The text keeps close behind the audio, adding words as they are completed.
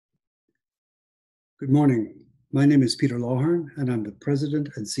Good morning. My name is Peter Laugharn, and I'm the President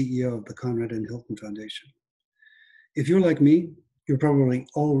and CEO of the Conrad N Hilton Foundation. If you're like me, you're probably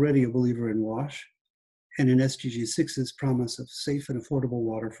already a believer in WASH and in SDG 6's promise of safe and affordable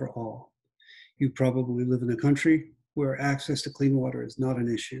water for all. You probably live in a country where access to clean water is not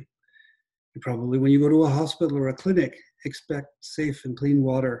an issue. You probably, when you go to a hospital or a clinic, expect safe and clean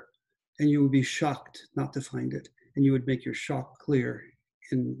water, and you would be shocked not to find it, and you would make your shock clear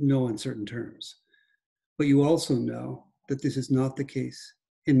in no uncertain terms. But you also know that this is not the case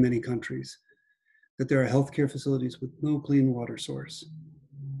in many countries, that there are healthcare facilities with no clean water source.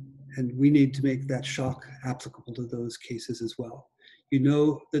 And we need to make that shock applicable to those cases as well. You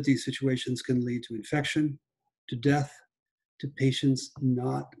know that these situations can lead to infection, to death, to patients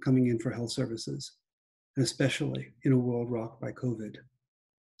not coming in for health services, and especially in a world rocked by COVID.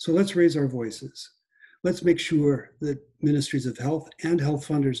 So let's raise our voices. Let's make sure that ministries of health and health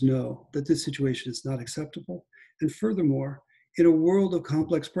funders know that this situation is not acceptable. And furthermore, in a world of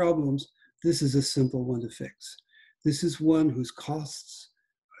complex problems, this is a simple one to fix. This is one whose costs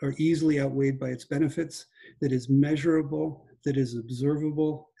are easily outweighed by its benefits, that is measurable, that is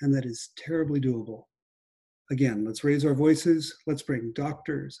observable, and that is terribly doable. Again, let's raise our voices. Let's bring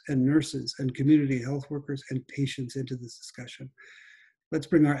doctors and nurses and community health workers and patients into this discussion. Let's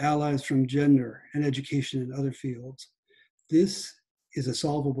bring our allies from gender and education and other fields. This is a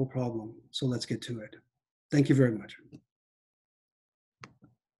solvable problem, so let's get to it. Thank you very much.